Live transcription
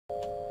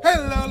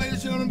Hello, ladies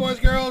and gentlemen, boys,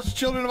 girls,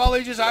 children of all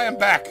ages, I am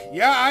back.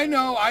 Yeah, I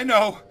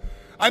know.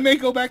 I may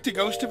go back to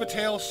Ghost of a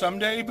Tale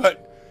someday,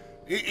 but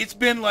it's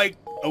been like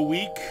a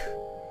week,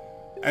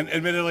 and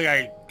admittedly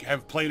I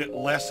have played it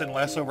less and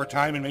less over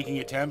time in making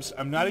attempts.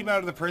 I'm not even out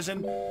of the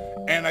prison,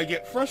 and I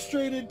get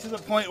frustrated to the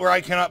point where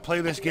I cannot play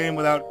this game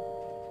without,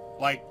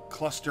 like,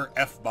 cluster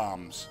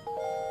F-bombs.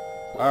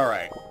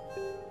 Alright.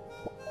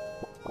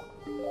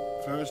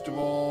 First of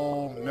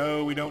all,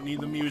 no, we don't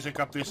need the music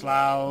up this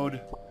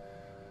loud.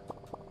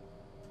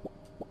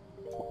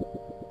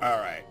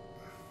 Alright.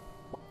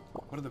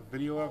 What are the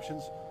video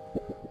options?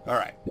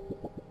 Alright.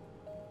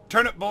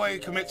 Turnip Boy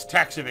commits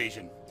tax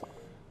evasion.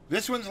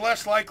 This one's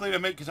less likely to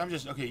make, because I'm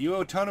just, okay, you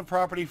owe a ton of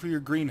property for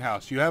your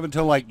greenhouse. You have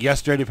until, like,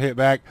 yesterday to pay it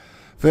back.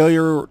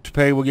 Failure to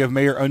pay will give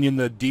Mayor Onion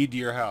the deed to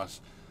your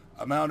house.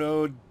 Amount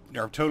owed,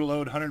 or total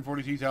owed,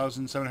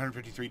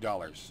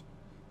 $142,753.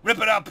 Rip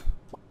it up!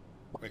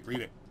 Wait,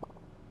 read it.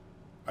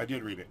 I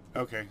did read it.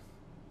 Okay.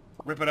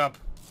 Rip it up.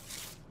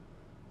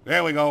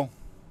 There we go.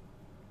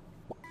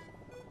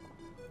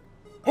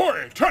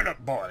 Hoy, Turnip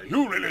Boy,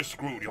 you really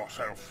screwed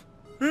yourself.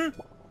 Huh?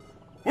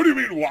 What do you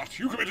mean, what?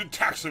 You committed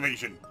tax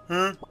evasion,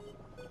 huh?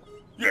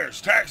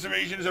 Yes, tax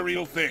evasion is a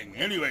real thing.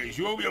 Anyways,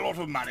 you owe me a lot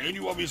of money, and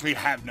you obviously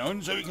have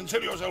none, so you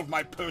consider yourself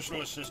my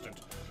personal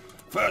assistant.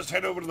 First,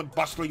 head over to the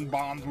bustling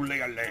barn through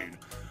Layer Lane.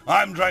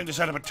 I'm trying to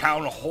set up a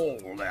town hall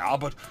there,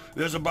 but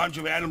there's a bunch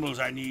of animals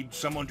I need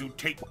someone to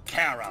take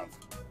care of.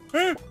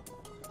 Huh?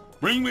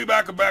 Bring me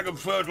back a bag of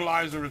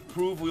fertilizer as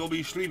proof we'll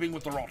be sleeping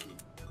with the rotten.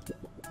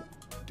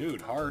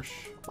 Dude, harsh.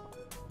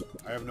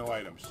 I have no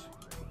items.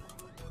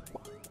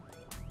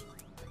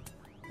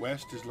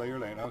 West is Layer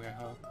Lane. Okay,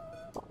 huh?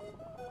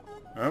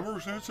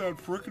 Ever since that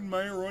frickin'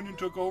 Mayor Onion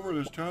took over,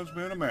 this town's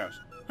been a mess.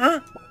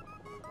 Huh?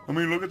 I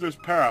mean, look at this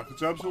path.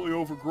 It's absolutely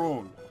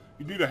overgrown.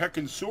 You'd need a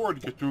heckin' sword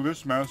to get through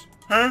this mess.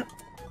 Huh?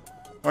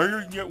 I hear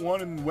you can get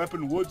one in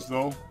Weapon Woods,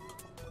 though.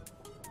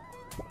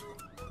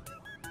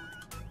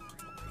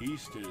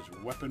 East is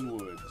Weapon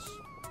Woods.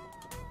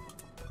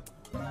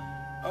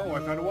 Oh, I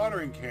found a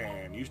watering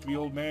can. Used to be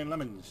Old Man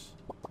Lemon's.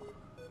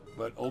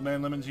 But Old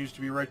Man Lemon's used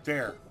to be right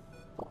there.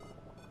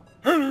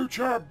 Hello,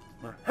 chap.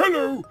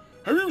 Hello.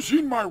 Have you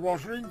seen my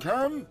watering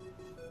can?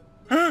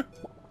 Huh?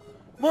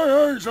 My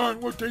eyes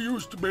aren't what they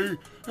used to be.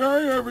 I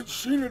haven't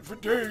seen it for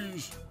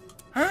days.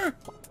 Huh?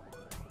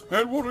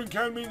 That watering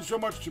can means so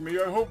much to me.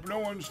 I hope no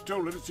one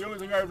stole it. It's the only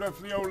thing I've left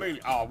for the old lady.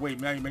 Oh,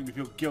 wait, now you make me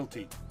feel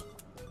guilty.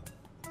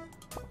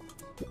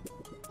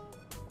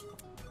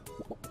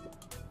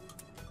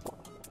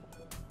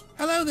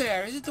 Hello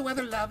there. Isn't the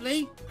weather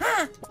lovely?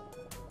 Huh?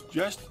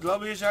 Just as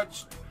lovely as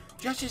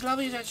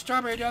that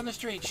strawberry down the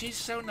street. She's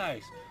so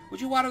nice.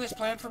 Would you water this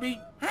plant for me?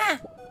 Huh?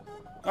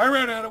 I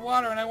ran out of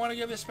water and I want to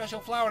give this special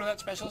flower to that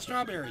special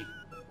strawberry.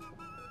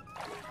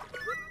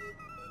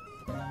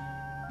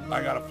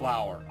 I got a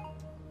flower.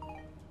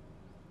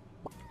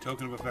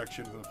 Token of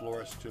affection from the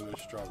florist to the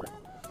strawberry.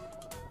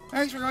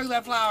 Thanks for going to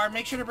that flower.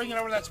 Make sure to bring it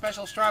over to that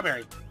special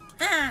strawberry.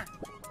 Huh?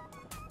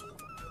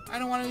 I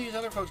don't want any of these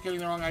other folks getting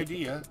the wrong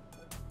idea.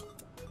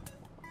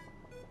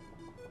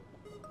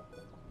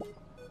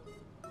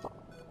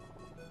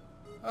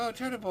 Oh,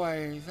 Turnip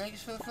Boy,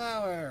 thanks for the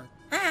flower.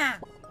 Ah!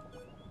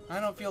 I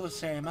don't feel the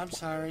same. I'm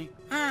sorry.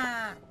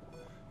 Ah!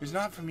 It's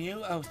not from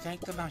you? Oh,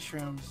 thank the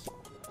mushrooms.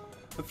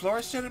 The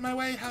florist sent it my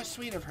way? How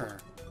sweet of her.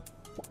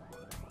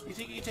 You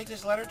think you can take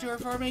this letter to her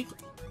for me?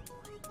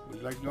 Would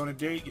you like to go on a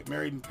date, get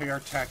married, and pay our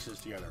taxes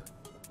together?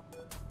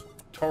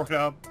 Tore it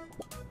up.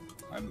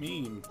 I'm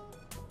mean.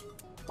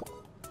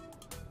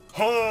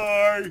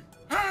 Hi!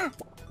 Ah!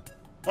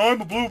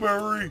 I'm a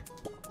blueberry.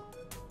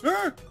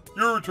 Ah!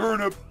 You're a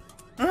turnip.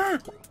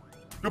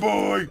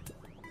 Goodbye.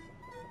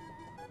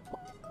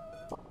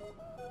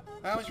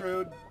 That was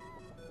rude.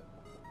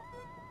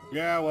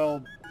 Yeah,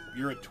 well,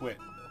 you're a twit.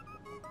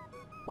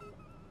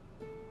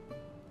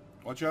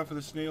 Watch out for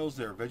the snails,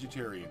 they're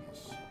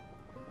vegetarians.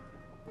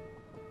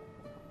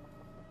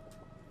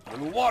 A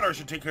little water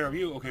should take care of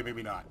you. Okay,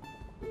 maybe not.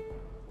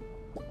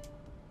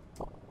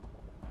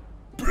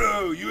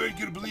 Bro, you ain't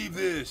gonna believe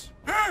this.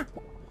 Huh?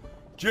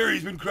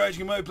 Jerry's been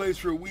crashing in my place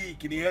for a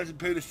week and he hasn't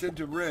paid a cent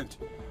of rent.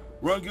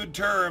 We're on good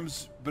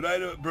terms, but I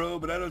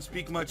don't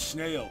speak much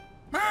snail.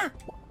 Huh?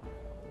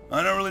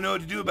 I don't really know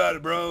what to do about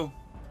it, bro.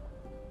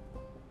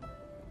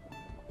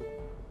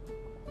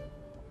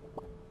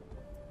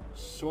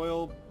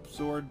 Soil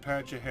sword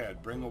patch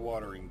ahead. Bring a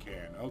watering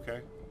can.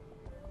 Okay.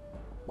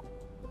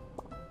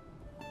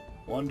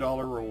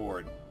 $1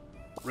 reward.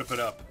 Rip it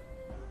up.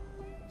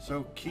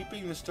 So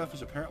keeping this stuff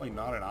is apparently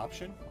not an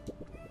option?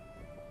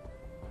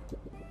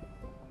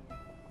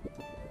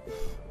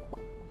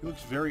 He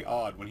looks very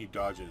odd when he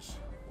dodges.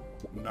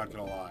 I'm not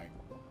gonna lie.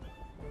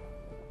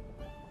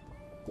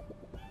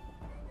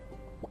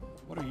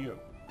 What are you?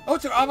 Oh,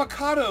 it's an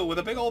avocado with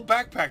a big old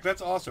backpack.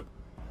 That's awesome.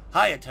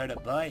 Hiya,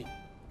 Turnip Boy.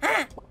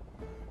 Ah!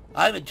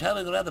 I've been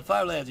traveling around the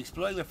farmlands,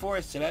 exploring the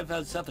forests, and I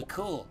found something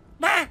cool.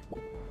 Ah!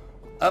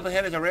 Up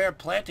ahead is a rare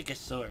Planticus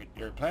sword,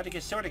 or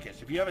Planticus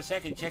sordicus. If you have a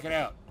second, check it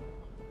out.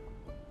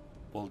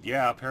 Well,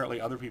 yeah, apparently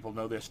other people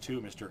know this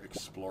too, Mr.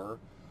 Explorer.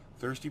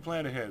 Thirsty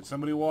plant ahead.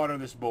 Somebody water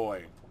this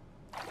boy.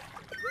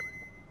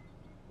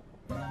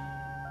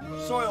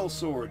 Soil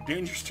sword.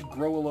 Dangerous to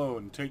grow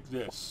alone. Take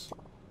this.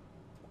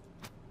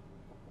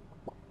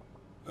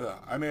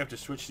 I may have to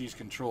switch these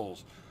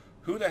controls.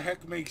 Who the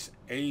heck makes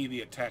A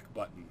the attack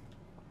button?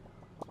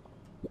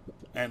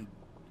 And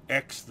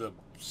X the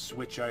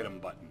switch item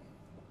button?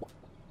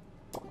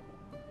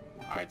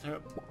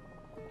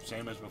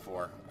 Same as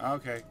before.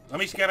 Okay. Let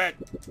me skip it!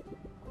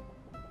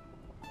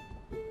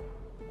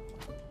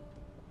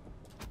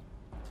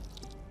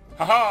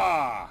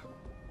 Ha-ha!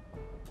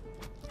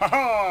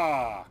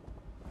 Ha-ha!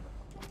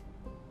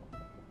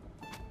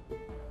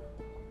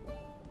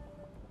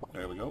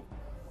 There we go.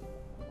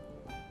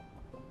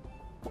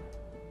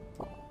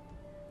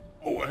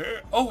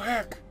 Oh,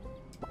 heck!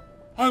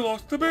 I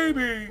lost the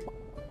baby!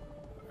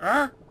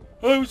 Huh?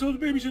 I was told the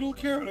baby's a little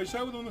carrot. I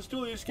sat with him on the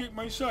stool. He escaped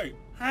my sight.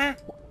 Huh?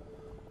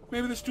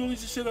 Maybe the stool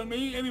needs to sit on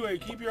me? Anyway,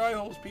 keep your eye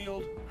holes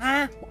peeled.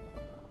 Huh?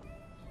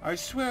 I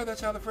swear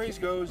that's how the phrase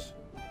goes.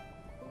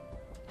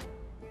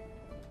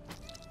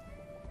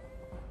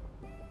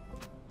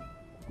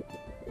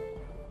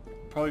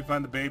 Probably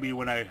find the baby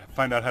when I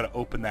find out how to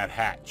open that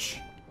hatch.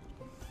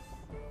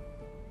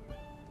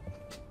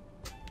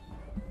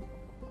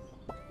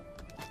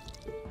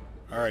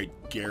 Alright,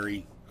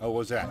 Gary. Oh, what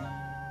was that?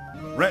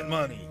 Rent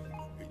money.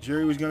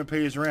 Jerry was going to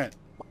pay his rent.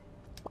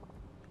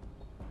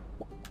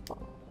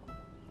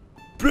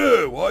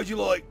 Bro, why'd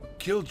you,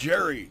 kill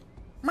Jerry?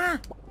 Meh.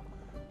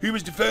 He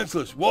was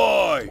defenseless.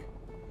 Why?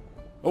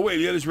 Oh, wait,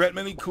 he had his rent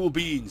money? Cool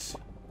beans.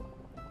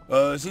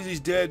 Since he's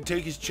dead,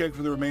 take his check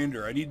for the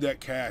remainder. I need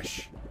that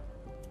cash.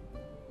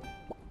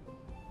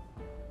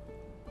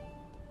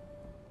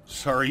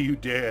 Sorry you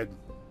dead.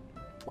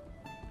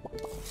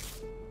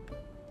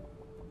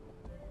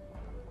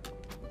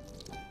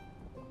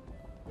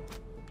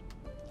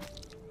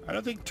 I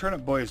don't think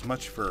Turnip Boy is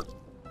much for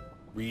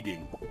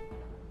reading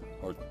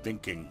or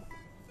thinking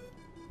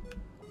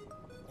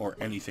or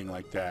anything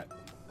like that.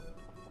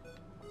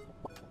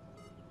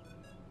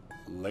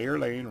 Layer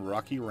lane,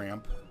 rocky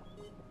ramp.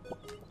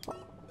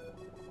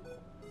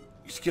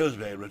 Excuse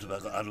me,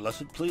 Rittenberg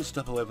adolescent. Please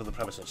step away from the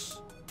premises.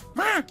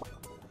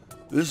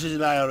 This is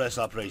an IRS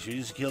operation.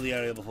 You secure the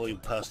area before you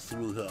pass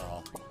through here.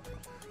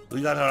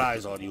 We got our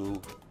eyes on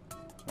you.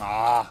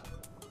 Ah.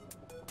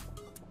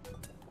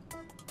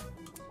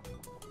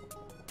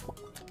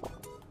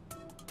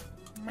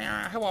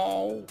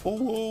 Hello.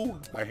 Ooh.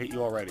 I hate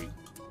you already.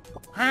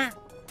 Huh?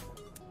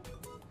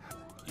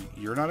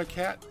 You're not a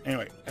cat?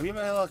 Anyway, have you ever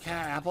had a little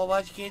cat apple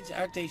munchkins?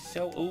 Aren't they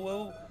so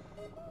ooh?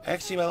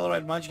 Actually, my little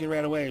red munchkin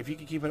ran away. If you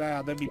could keep an eye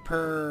out, that'd be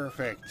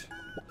perfect.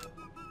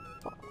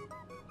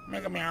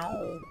 Mega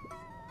meow.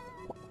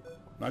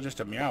 Not just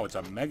a meow, it's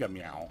a mega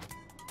meow.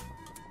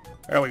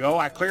 There we go.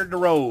 I cleared the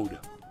road.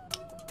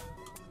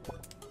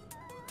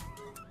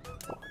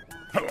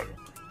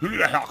 You need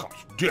a haircut,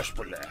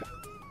 desperately.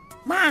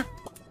 Ma.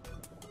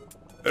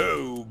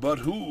 Oh, but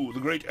who the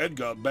great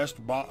Edgar best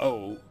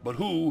oh, but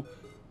who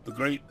the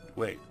great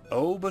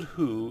but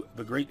who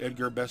the great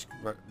Edgar best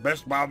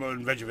barber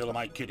in Vegemville? Am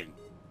I kidding?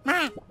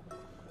 Ma.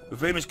 The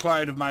famous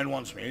client of mine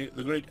wants me,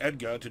 the great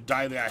Edgar, to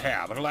dye their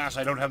hair, but alas,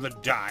 I don't have the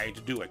dye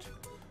to do it.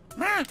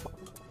 Ma.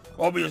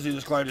 Obviously,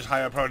 this client is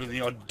higher priority than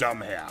your dumb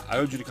hair. I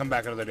urge you to come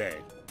back another day.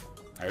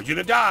 I urge you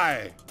to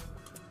die.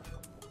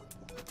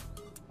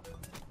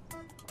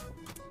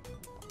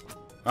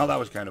 Well, that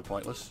was kind of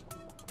pointless.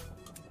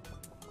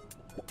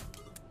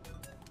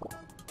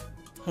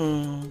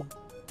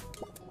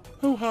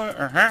 Oh,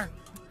 hi.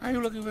 Are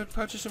you looking for a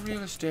purchase of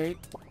real estate?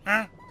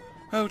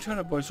 Oh,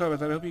 Turnip Boy, sorry about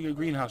that. I hope you get a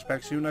greenhouse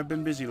back soon. I've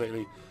been busy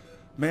lately.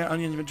 Mayor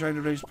Onion's been trying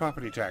to raise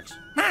property tax.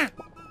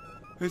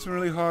 It's been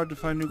really hard to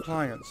find new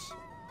clients.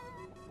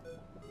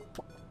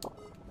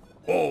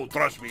 Oh,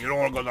 trust me, you don't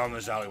want to go down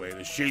this alleyway.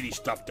 There's shady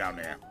stuff down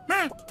there.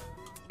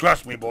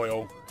 Trust me,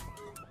 boyo.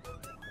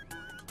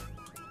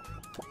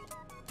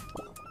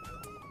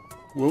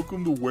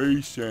 Welcome to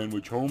Way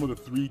Sandwich, home of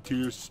the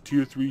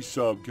tier 3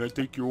 sub. Can I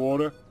take your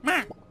order?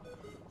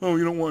 Oh,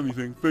 you don't want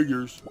anything.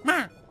 Figures.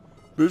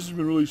 This has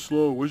been really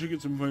slow. We should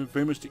get some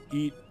famous to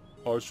eat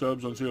our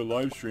subs on, say, a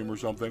live stream or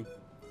something.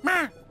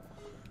 That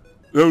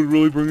would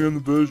really bring in the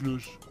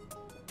business.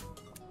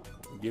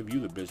 I'll give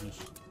you the business.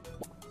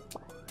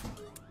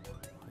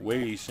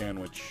 Way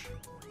Sandwich.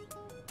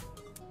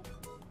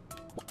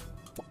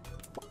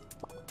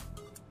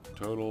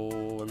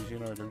 Total, have you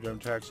seen our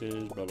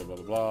taxes, blah, blah, blah,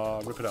 blah,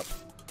 blah. Rip it up.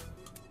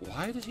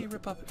 Why does he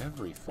rip up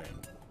everything?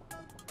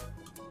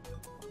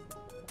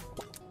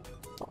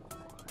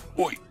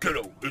 Oi,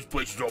 kiddo, this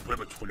place is off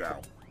limits for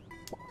now.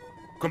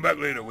 Come back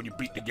later when you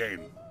beat the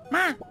game.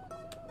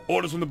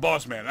 Orders from the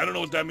boss man. I don't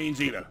know what that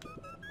means either.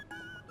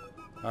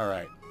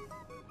 Alright.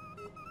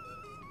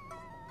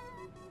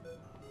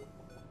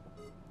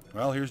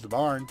 Well, here's the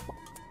barn.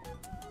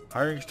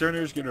 Hiring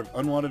exterminators, get rid of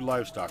unwanted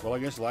livestock. Well, I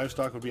guess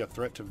livestock would be a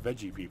threat to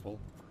veggie people.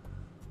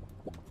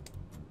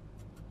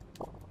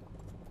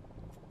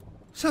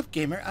 Sup,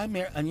 gamer? I'm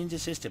Mayor Onion's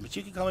assistant, but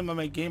you can call me by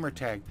my gamer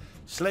tag,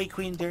 Slay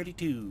Queen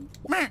 32.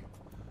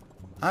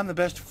 I'm the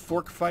best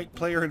fork fight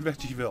player in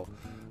Veggieville.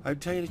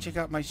 I'd tell you to check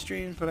out my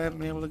streams, but I haven't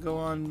been able to go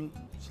on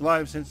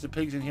live since the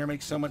pigs in here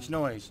make so much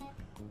noise.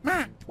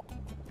 Meh.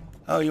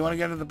 Oh, you want to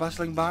get into the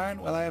bustling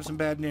barn? Well, I have some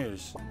bad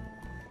news.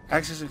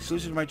 Access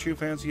exclusive to my true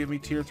fans to give me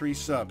tier 3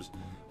 subs.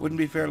 Wouldn't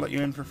be fair to let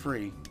you in for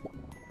free.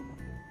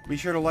 Be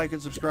sure to like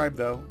and subscribe,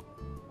 though.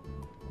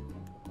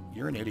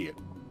 You're an idiot.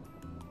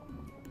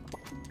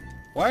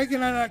 Why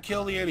can I not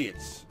kill the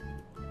idiots?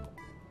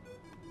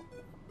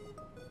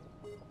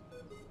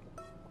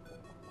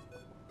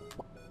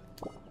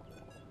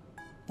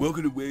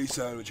 Welcome to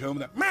Wayside, which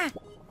home of that.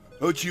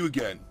 Oh, it's you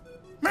again.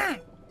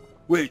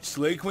 Wait,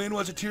 Slay Queen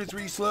was a tier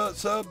 3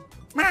 sub?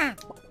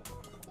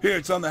 Here,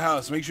 it's on the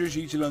house. Make sure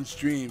she eats it on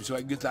stream so I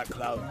can get that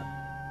clout.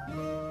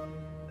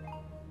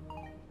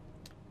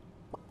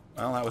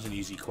 Well, that was an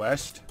easy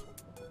quest.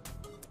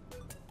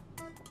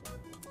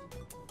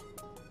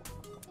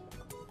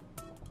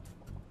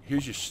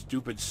 Here's your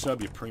stupid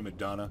sub, you prima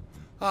donna.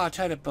 Aw,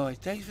 Turnip boy,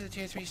 thanks for the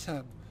tier 3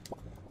 sub.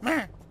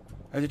 Meh.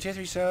 As a tier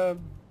 3 sub,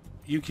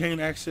 you gain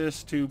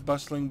access to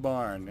Bustling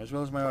Barn, as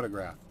well as my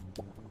autograph.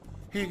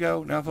 Here you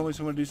go. Now if only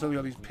someone would do something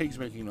about these pigs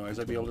making noise,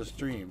 I'd be able to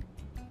stream.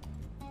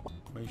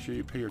 Make sure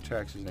you pay your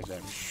taxes next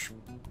time. Shh.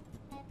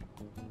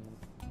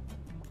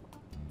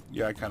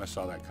 Yeah, I kind of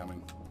saw that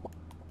coming.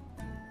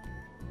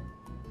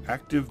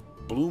 Active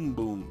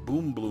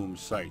Boom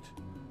site.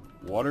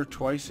 Water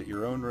twice at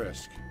your own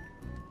risk.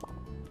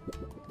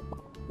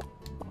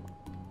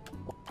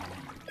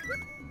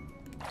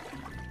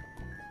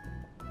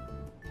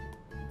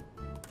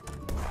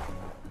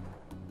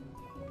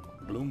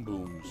 Bloom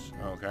booms.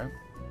 Okay.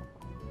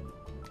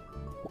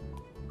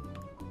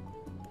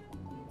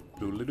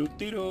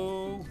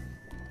 Doodly-doo-dee-doo.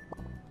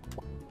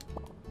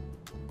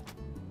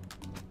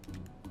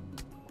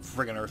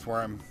 Friggin'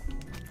 earthworm.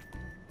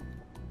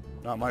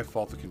 Not my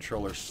fault the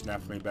controller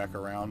snapped me back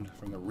around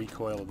from the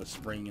recoil of the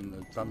spring in the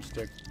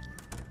thumbstick.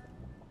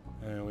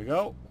 There we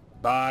go.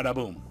 Bada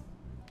boom.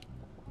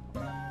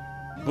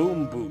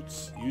 Boom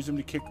boots. Use them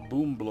to kick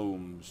boom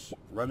blooms.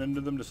 Run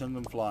into them to send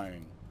them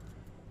flying.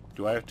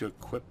 Do I have to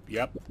equip?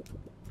 Yep.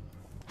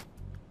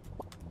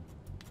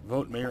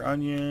 Vote Mayor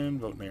Onion.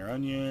 Vote Mayor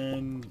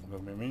Onion.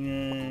 Vote Mayor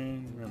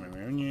Onion.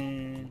 Mayor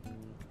Onion.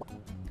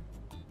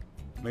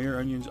 Mayor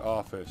Onion's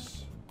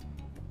office.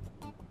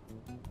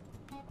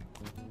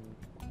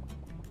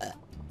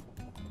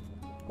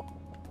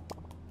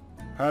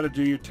 How to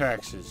do your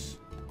taxes.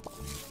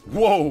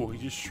 Whoa! He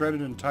just shredded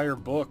an entire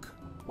book.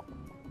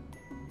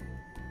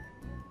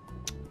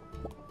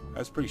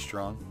 That's pretty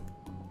strong.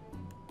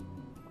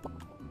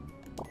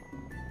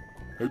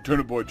 Hey,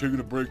 Turnip boy, taking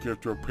a break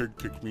after a pig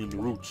kicked me in the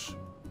roots.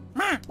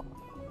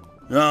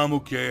 No, I'm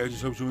okay. I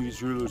just hope someone gets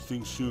rid of those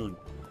things soon.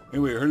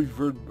 Anyway, I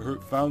heard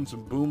you've found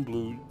some boom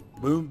boots.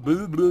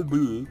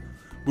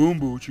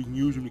 You can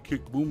use them to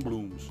kick boom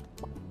blooms.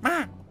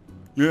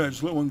 Yeah,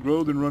 just let one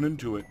grow, then run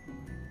into it.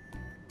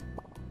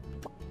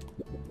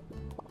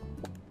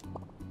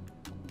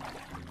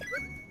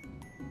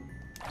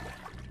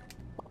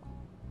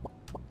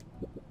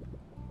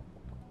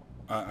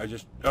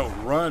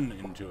 Run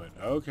into it.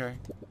 Okay.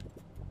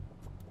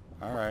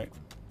 Alright.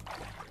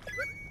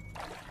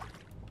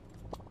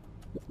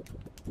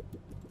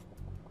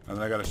 And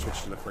then I gotta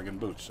switch to the friggin'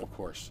 boots, of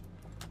course.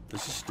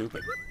 This is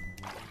stupid.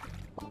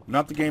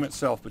 Not the game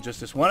itself, but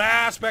just this one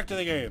aspect of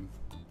the game.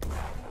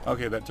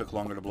 Okay, that took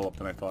longer to blow up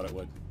than I thought it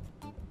would.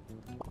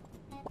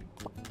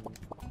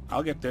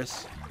 I'll get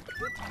this.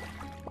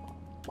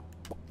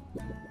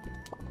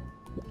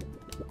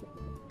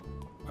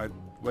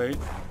 Wait,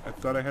 I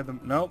thought I had them.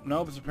 Nope,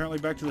 it's apparently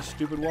back to the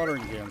stupid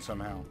watering can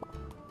somehow.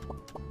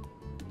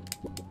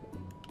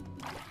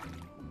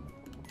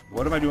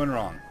 What am I doing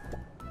wrong?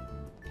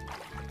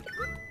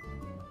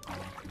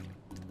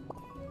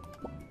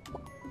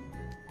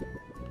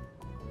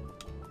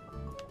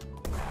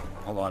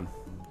 Hold on.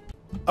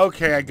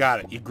 Okay, I got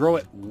it. You grow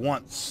it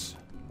once.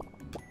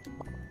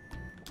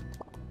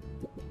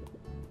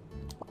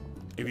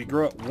 If you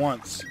grow it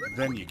once,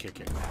 then you kick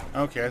it.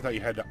 Okay, I thought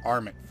you had to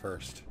arm it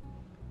first.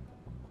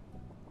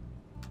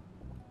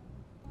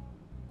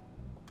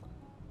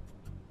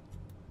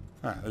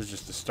 Ah, this is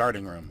just the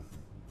starting room.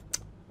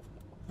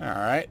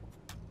 Alright.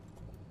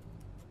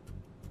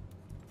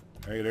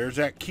 Hey, there's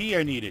that key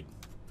I needed.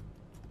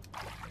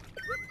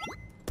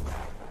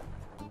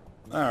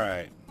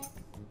 Alright.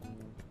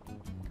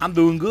 I'm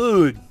doing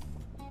good.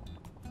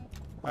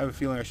 I have a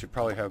feeling I should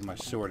probably have my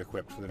sword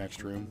equipped for the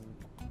next room.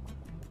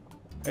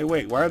 Hey,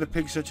 wait, why are the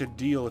pigs such a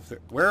deal if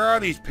they're... Where are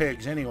these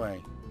pigs, anyway?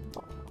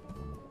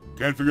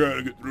 Can't figure out how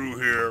to get through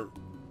here.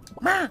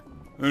 Meh.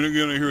 And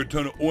again, I hear a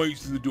ton of oinks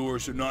through the door,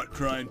 so not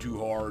trying too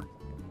hard.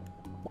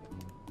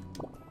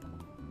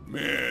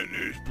 Man,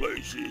 this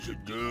place is a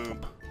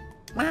dump.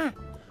 Meh.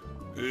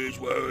 That's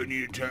why I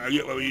need a town. I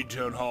get why we need a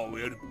town hall.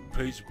 We had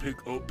to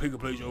pick a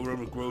place over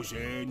with gross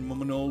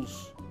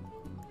animals.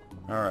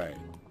 Alright.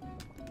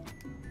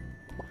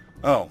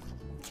 Oh,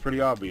 it's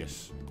pretty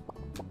obvious.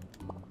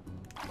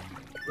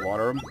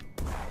 Water them,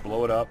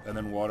 blow it up, and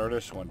then water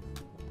this one.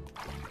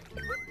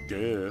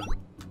 Duh.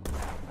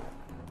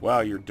 Wow,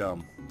 you're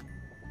dumb.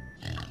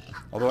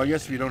 Although I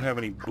guess if you don't have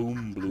any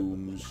boom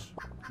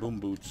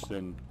boots,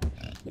 then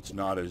it's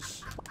not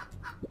as...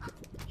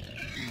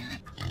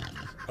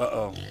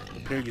 Uh-oh. The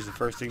pig is the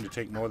first thing to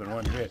take more than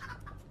one hit.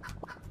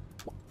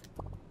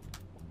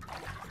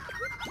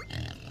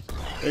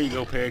 There you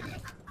go, pig.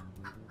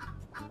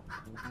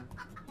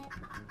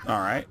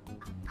 Alright.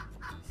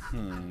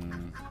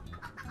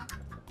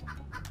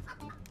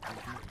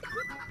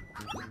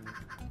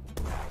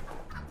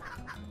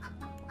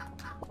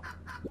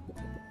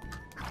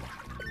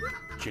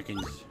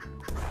 Chickens.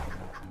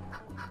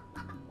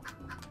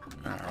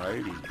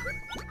 Alrighty.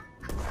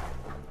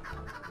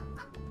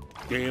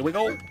 There we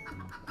go.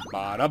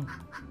 Bada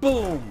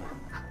boom.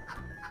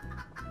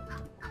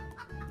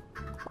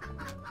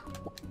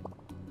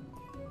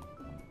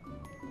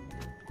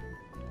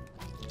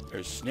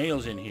 There's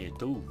snails in here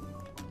too.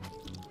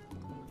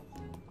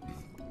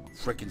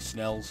 Frickin'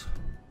 snails.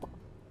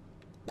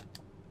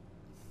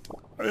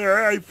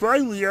 I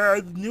finally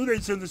knew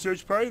they'd send the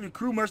search party. The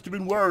crew must have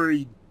been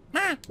worried.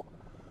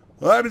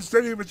 Well, I've been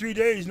studying for 3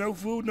 days. No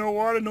food, no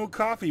water, no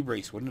coffee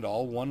breaks. Wasn't it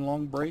all one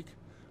long break?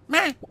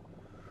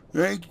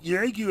 Thank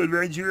you,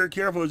 adventurer.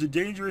 Careful, there's a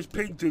dangerous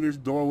pig through this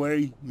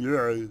doorway.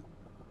 Yeah.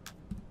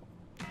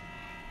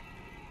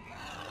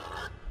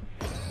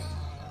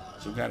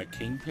 Some kind of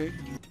king pig?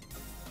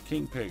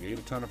 King pig. Ate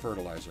a ton of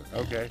fertilizer.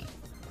 Okay.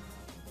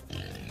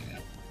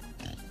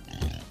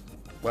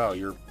 Wow,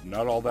 you're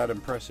not all that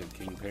impressive,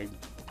 king pig.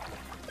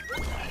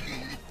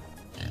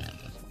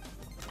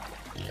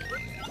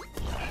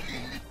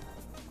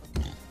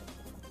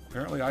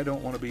 Apparently I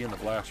don't want to be in the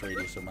blast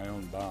radius of my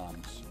own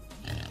bombs.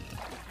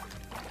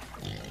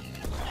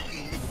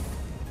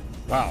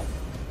 Wow.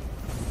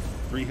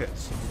 3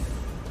 hits.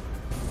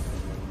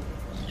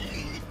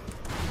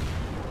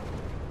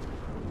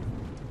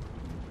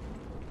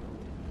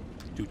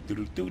 Do.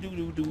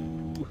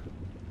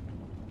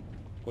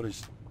 What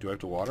is... Do I have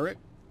to water it?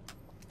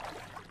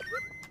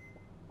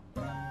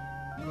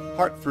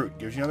 Heart fruit.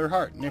 Gives you another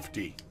heart.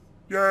 Nifty.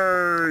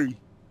 Yay!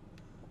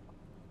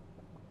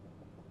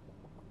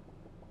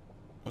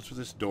 What's with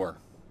this door?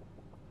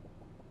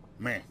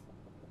 Man.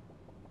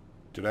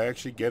 Did I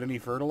actually get any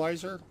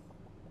fertilizer?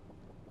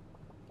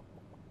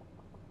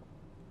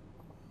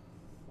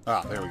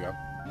 Ah, there we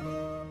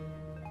go.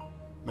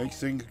 Makes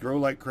things grow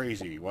like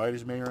crazy. Why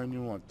does Mayor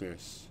Onion want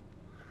this?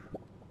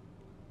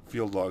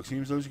 Field log.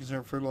 Seems those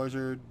concerned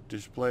fertilizer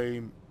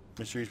display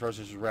mysterious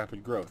processes of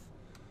rapid growth.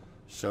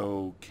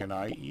 So, can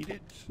I eat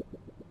it?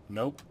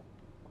 Nope.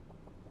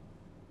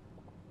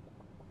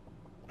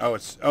 Oh,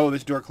 it's... Oh,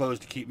 this door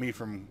closed to keep me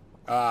from...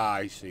 Ah,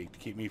 I see. To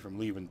keep me from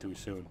leaving too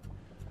soon.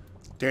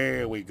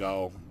 There we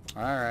go.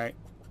 Alright.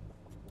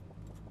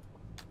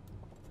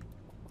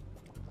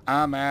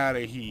 I'm out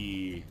of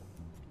here.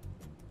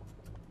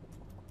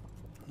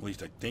 At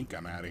least I think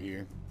I'm out of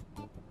here.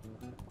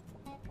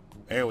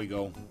 There we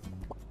go.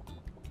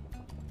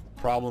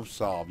 Problem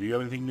solved. Do you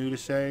have anything new to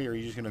say, or are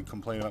you just going to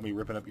complain about me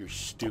ripping up your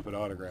stupid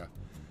autograph?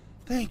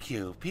 Thank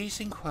you. Peace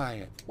and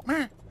quiet.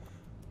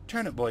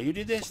 Turnip boy, you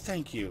did this?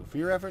 Thank you. For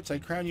your efforts, I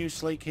crown you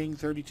Slay King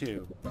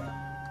 32.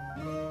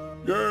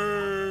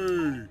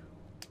 Yay!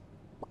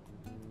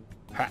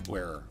 Hat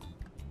wearer.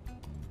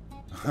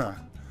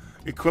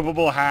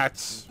 Equipable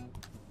hats.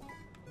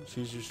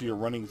 Seems to see a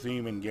running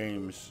theme in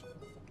games.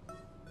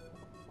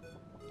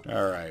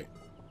 Alright.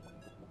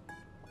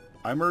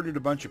 I murdered a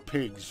bunch of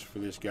pigs for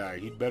this guy.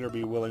 He'd better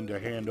be willing to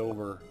hand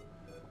over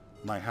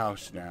my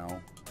house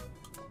now.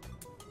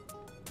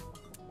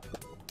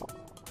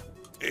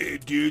 Hey,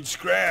 dude,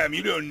 Scram,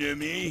 you don't know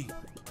me.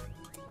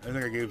 I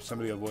think I gave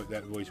somebody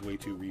that voice way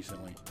too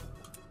recently.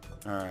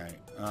 Alright.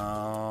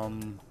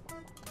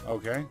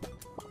 Okay.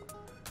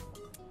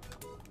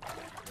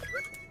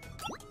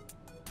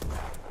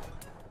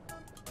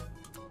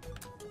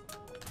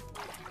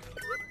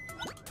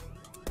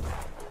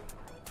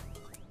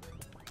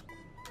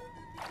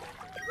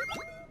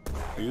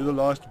 Are you the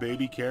lost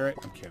baby, Carrot?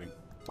 I'm kidding.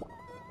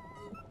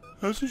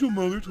 Hasn't your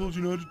mother told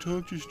you not to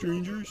talk to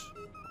strangers?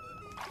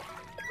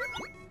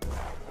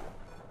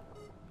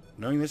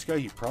 Knowing this guy,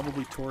 he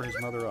probably tore his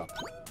mother up.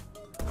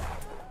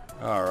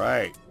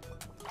 Alright.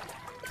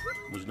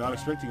 Was not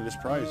expecting this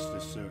prize,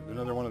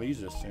 another one of these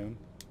this soon.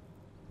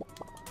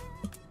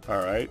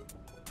 Alright.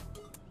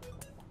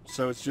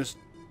 So it's just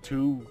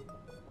 2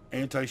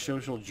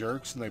 antisocial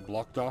jerks and they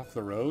blocked off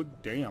the road?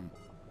 Damn.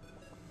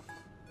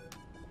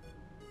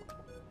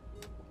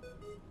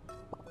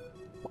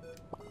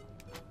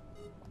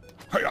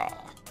 Hiya!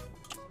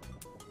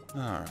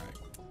 Alright.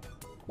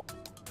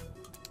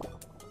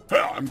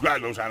 Well, I'm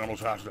glad those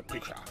animals asked the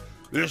picture.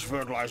 This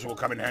fertilizer will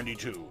come in handy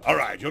too.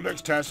 Alright, your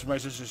next task for my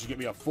sister is to get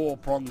me a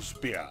 4-pronged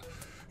spear.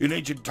 In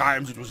ancient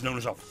times, it was known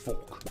as a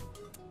fork.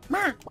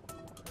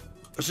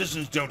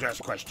 Assistants don't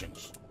ask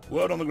questions.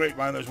 Word on the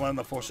grapevine, there's one in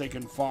the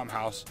forsaken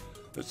farmhouse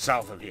that's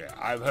south of here.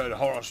 I've heard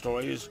horror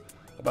stories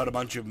about a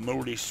bunch of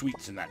moldy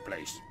sweets in that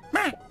place.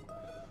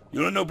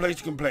 You're in no place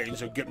to complain,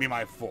 so get me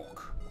my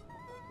fork.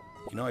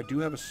 You know, I do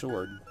have a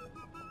sword.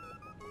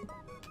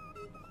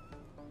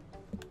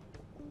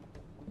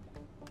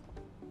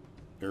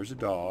 There's a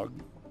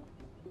dog.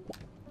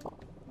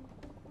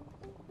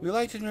 We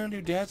like to learn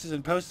new dances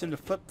and post them to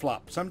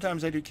Flip-Flop.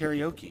 Sometimes I do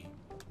karaoke.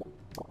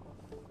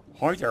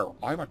 Hi there,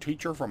 I'm a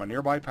teacher from a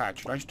nearby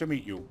patch. Nice to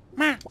meet you.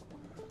 Meh.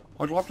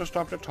 I'd love to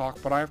stop to talk,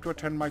 but I have to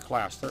attend my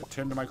class.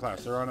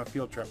 They're on a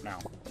field trip now.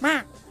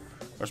 Meh.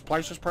 This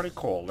place is pretty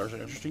cool. There's an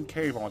interesting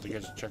cave I want to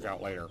get to check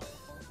out later.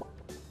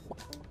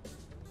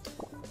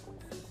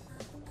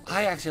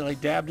 I accidentally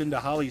dabbed into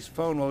Holly's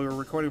phone while we were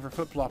recording for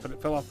Flip-Flop and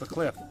it fell off the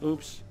cliff.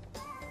 Oops.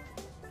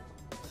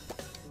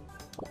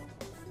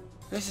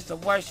 This is the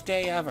worst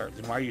day ever.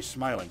 Then why are you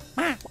smiling?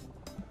 Meh.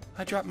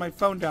 I dropped my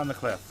phone down the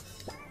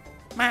cliff.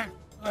 Meh.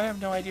 I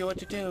have no idea what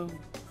to do.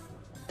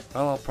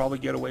 Well, I'll probably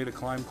get a way to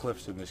climb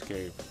cliffs in this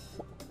cave.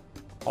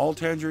 All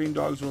tangerine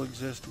dogs will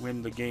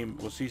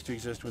cease to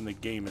exist when the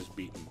game is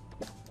beaten.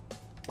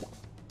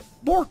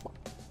 Bork!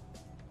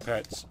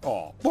 Pets.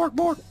 Aw. Bork,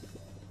 bork!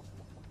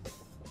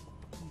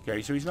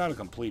 Okay, so he's not a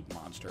complete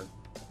monster.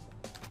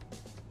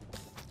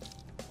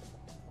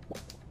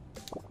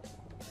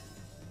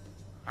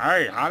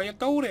 Hey, how do you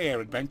do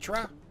there,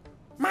 adventurer?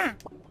 Meh.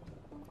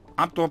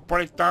 I'm doing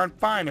pretty darn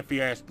fine, if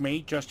you ask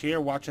me. Just here,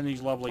 watching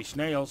these lovely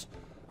snails.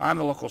 I'm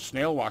the local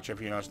snail watcher,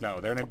 if you must know.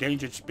 They're an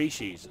endangered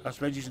species. Us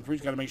veggies and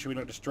fruits gotta make sure we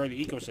don't destroy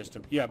the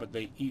ecosystem. Yeah, but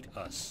they eat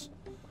us.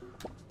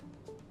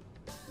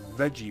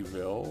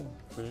 Vegieville.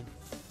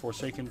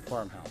 Forsaken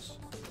farmhouse.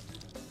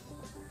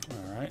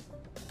 Alright.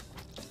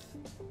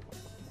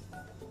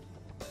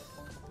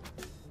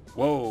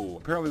 Whoa.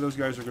 Apparently those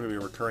guys are going to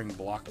be a recurring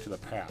block to the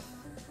path.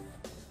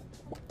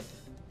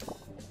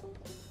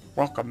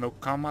 Welcome,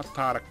 newcomer, to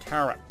the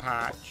carrot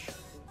patch.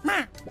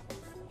 Meh.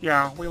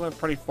 Yeah, we live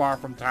pretty far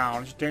from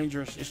town. It's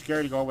dangerous. It's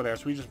scary to go over there,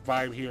 so we just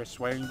vibe here,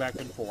 swaying back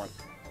and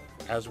forth.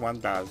 As one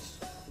does.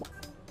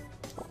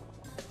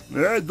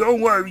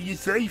 Don't worry, you're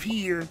safe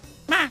here.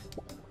 Meh.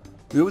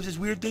 There was this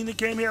weird thing that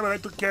came here, but I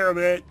took care of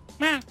it.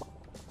 Meh.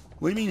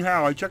 What do you mean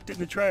how? I chucked it in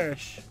the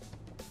trash.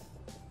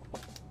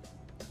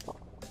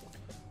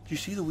 Did you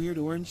see the weird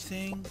orange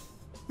thing?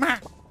 Meh.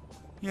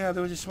 Yeah,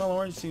 there was a small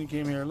orange thing that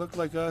came here. It looked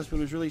like us, but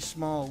it was really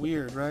small.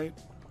 Weird, right?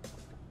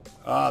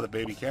 Ah, the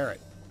baby carrot.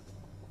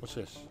 What's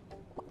this?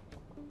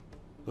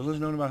 Little is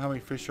known about how many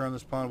fish are on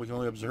this pond. We can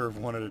only observe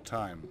one at a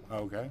time.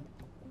 Okay.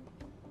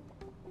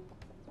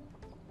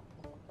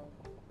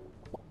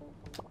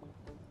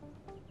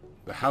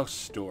 The house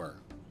store.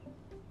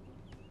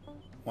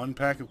 1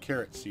 pack of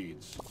carrot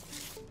seeds.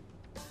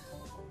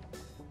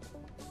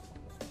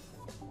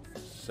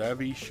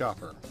 Savvy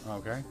shopper.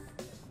 Okay.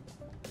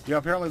 Yeah,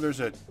 apparently there's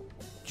a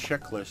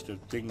checklist of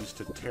things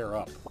to tear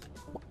up.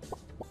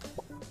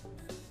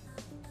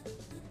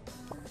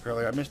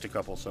 Apparently I missed a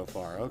couple so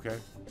far. Okay.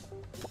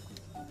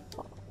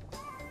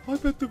 I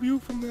bet the view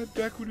from that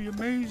deck would be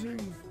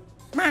amazing.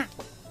 Meh.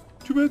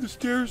 Too bad the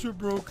stairs are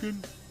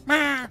broken.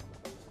 Meh.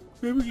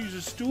 Maybe we can use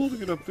a stool to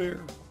get up there.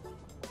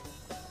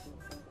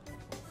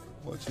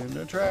 What's in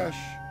the trash?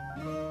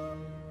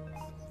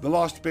 The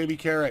lost baby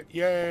carrot.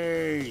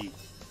 Yay!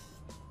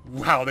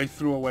 Wow, they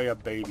threw away a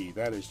baby.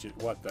 That is just...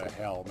 What the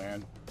hell,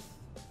 man?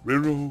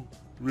 Riro.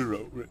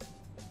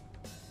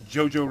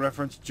 JoJo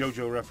reference,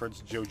 JoJo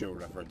reference, JoJo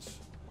reference.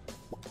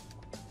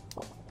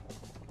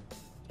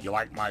 You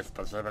like my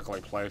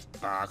specifically placed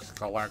box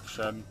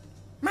collection?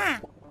 Meh!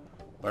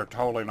 They're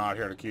totally not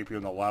here to keep you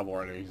in the level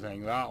or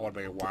anything. That would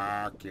be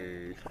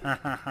wacky.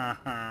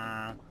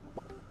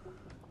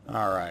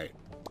 Alright.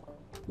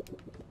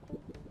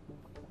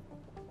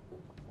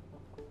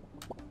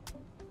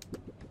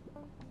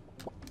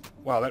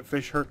 Wow, that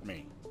fish hurt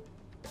me.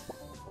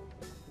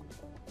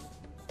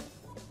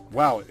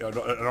 Wow,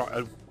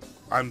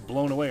 I'm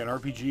blown away. An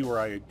RPG where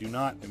I do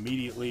not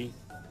immediately...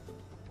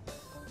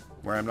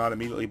 Where I'm not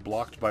immediately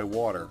blocked by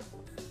water.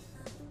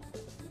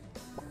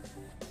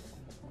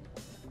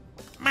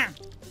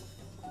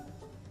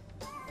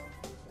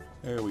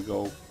 There we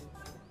go.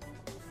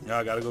 Now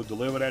I gotta go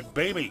deliver that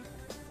baby.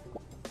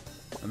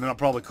 And then I'll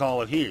probably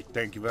call it here.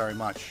 Thank you very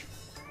much.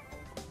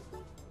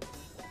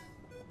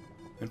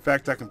 In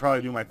fact, I can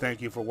probably do my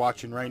thank you for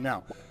watching right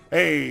now.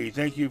 Hey,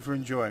 thank you for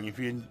enjoying. If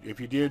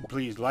you did,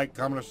 please like,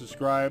 comment, or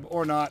subscribe.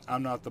 Or not.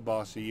 I'm not the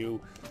boss of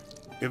you.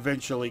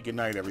 Eventually, good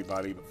night,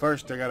 everybody. But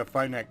first, I gotta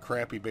find that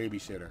crappy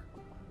babysitter.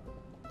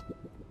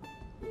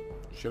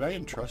 Should I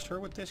entrust her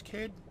with this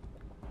kid?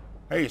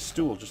 Hey, a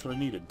stool, just what I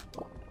needed.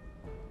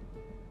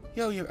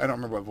 Yo, I don't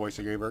remember what voice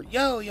I gave her.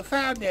 Yo, you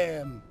found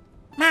him!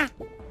 Meh!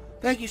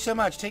 Thank you so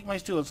much. Take my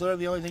stool. It's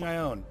literally the only thing I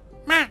own.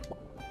 Meh!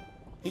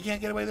 He can't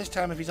get away this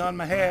time if he's on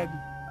my head.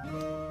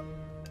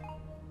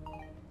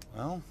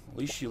 Well, at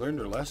least she learned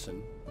her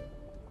lesson.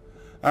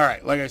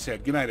 Alright, like I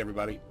said, good night,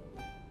 everybody.